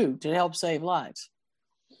to do to help save lives.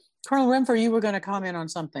 Colonel Renfrew, you were going to comment on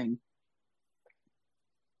something.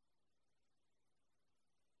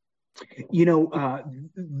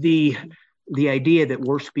 The idea that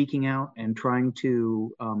we're speaking out and trying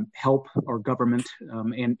to help our government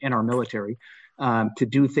and our military to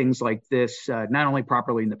do things like this, not only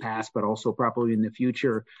properly in the past, but also properly in the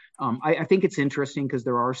future. I think it's interesting because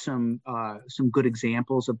there are some good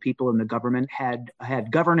examples of people in the government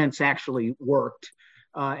had governance actually worked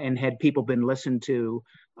and had people been listened to.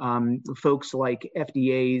 Folks like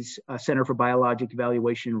FDA's Center for Biologic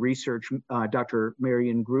Evaluation and Research, Dr.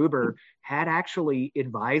 Marian Gruber, had actually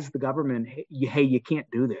advised the government, hey, you can't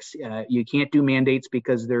do this. You can't do mandates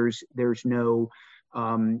because there's no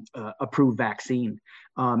approved vaccine.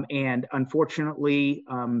 And unfortunately,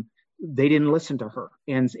 they didn't listen to her.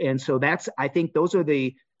 And so I think those are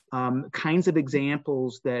the kinds of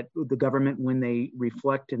examples that the government, when they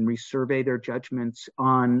reflect and resurvey their judgments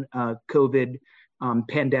on COVID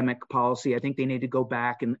pandemic policy, I think they need to go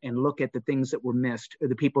back and look at the things that were missed, or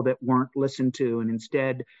the people that weren't listened to. And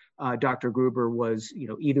instead, Dr. Gruber was,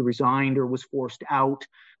 either resigned or was forced out,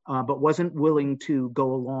 but wasn't willing to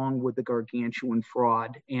go along with the gargantuan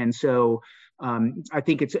fraud. And so I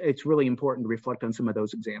think it's really important to reflect on some of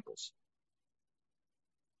those examples.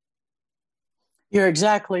 You're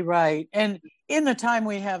exactly right. And in the time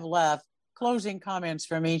we have left, closing comments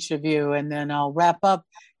from each of you, and then I'll wrap up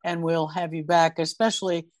and we'll have you back,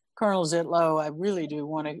 especially Colonel Zitlow. I really do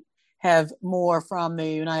want to have more from the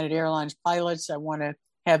United Airlines pilots. I want to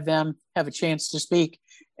have them have a chance to speak.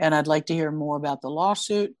 And I'd like to hear more about the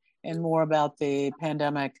lawsuit and more about the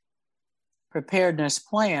pandemic preparedness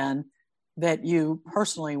plan that you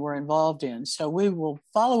personally were involved in. So we will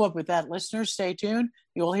follow up with that. Listeners, stay tuned.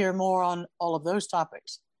 You'll hear more on all of those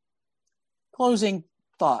topics. Closing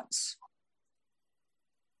thoughts.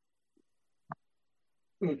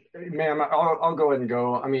 Ma'am, I'll go ahead and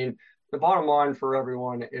go. I mean, the bottom line for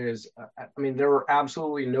everyone is, there were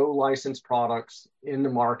absolutely no licensed products in the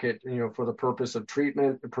market, for the purpose of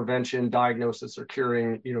treatment, prevention, diagnosis, or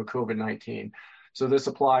curing, COVID-19. So this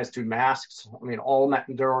applies to masks.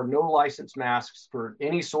 There are no licensed masks for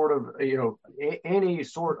any sort of, any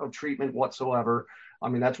sort of treatment whatsoever.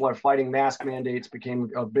 That's why fighting mask mandates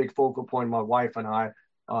became a big focal point of my wife and I,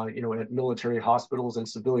 at military hospitals and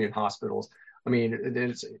civilian hospitals.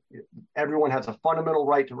 Everyone has a fundamental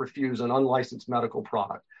right to refuse an unlicensed medical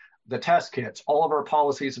product. The test kits, all of our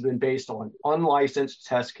policies have been based on unlicensed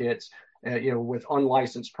test kits, with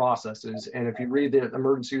unlicensed processes. And if you read the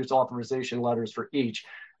emergency use authorization letters for each,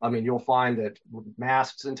 you'll find that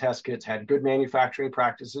masks and test kits had good manufacturing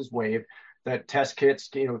practices waived, that test kits,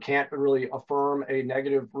 can't really affirm a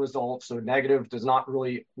negative result. So negative does not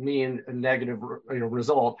really mean a negative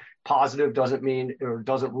result. Positive doesn't mean or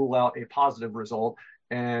doesn't rule out a positive result.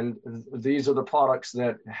 And these are the products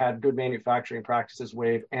that had good manufacturing practices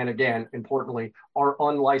waived. And again, importantly, are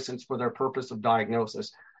unlicensed for their purpose of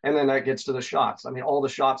diagnosis. And then that gets to the shots. All the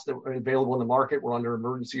shots that were available in the market were under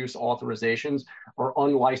emergency use authorizations or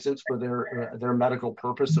unlicensed for their medical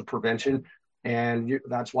purpose of prevention. And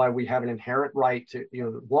that's why we have an inherent right to,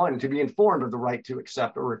 one, to be informed of the right to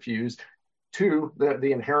accept or refuse. Two,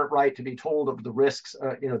 the inherent right to be told of the risks,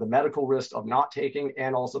 the medical risks of not taking,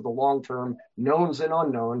 and also the long-term knowns and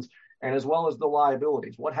unknowns, and as well as the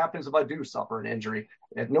liabilities. What happens if I do suffer an injury?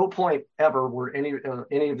 At no point ever were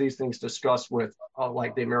any of these things discussed with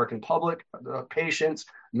like the American public, patients,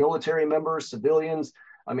 military members, civilians.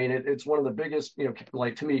 It's one of the biggest,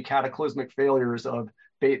 to me, cataclysmic failures of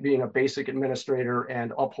being a basic administrator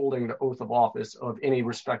and upholding the oath of office of any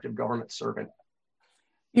respective government servant.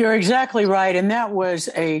 You're exactly right. And that was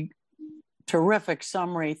a terrific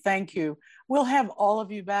summary. Thank you. We'll have all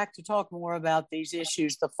of you back to talk more about these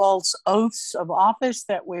issues, the false oaths of office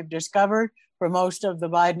that we've discovered for most of the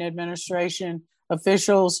Biden administration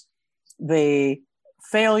officials, the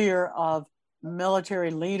failure of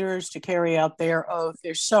military leaders to carry out their oath.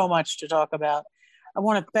 There's so much to talk about. I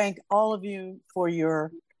want to thank all of you for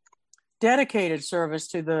your dedicated service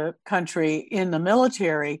to the country in the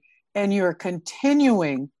military and your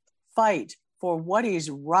continuing fight for what is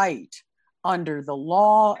right under the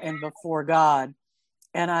law and before God.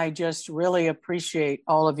 And I just really appreciate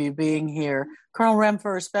all of you being here. Colonel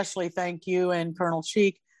Remfer, especially thank you, and Colonel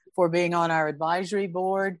Cheek for being on our advisory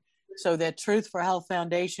board so that Truth for Health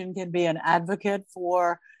Foundation can be an advocate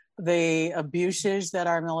for the abuses that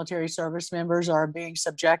our military service members are being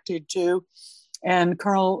subjected to. And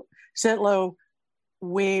Colonel Sitlow,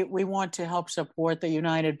 we want to help support the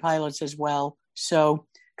United Pilots as well. So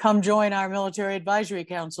come join our Military Advisory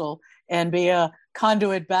Council and be a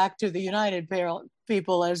conduit back to the United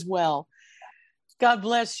people as well. God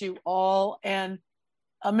bless you all. And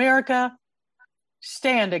America,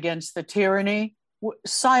 stand against the tyranny.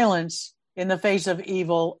 Silence in the face of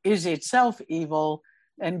evil is itself evil,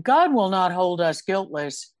 and God will not hold us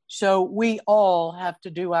guiltless. So we all have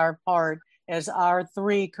to do our part, as our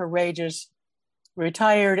three courageous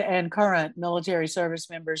retired and current military service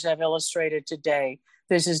members have illustrated today.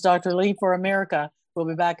 This is Dr. Lee for America. We'll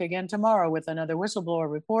be back again tomorrow with another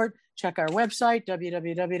whistleblower report. Check our website,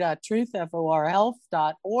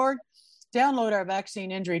 www.truthforhealth.org. Download our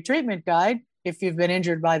vaccine injury treatment guide if you've been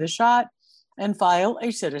injured by the shot, and file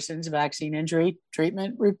a citizen's vaccine injury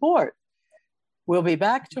treatment report. We'll be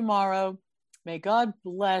back tomorrow. May God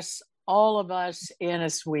bless all of us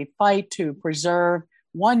as we fight to preserve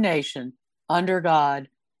one nation under God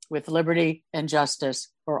with liberty and justice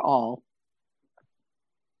for all.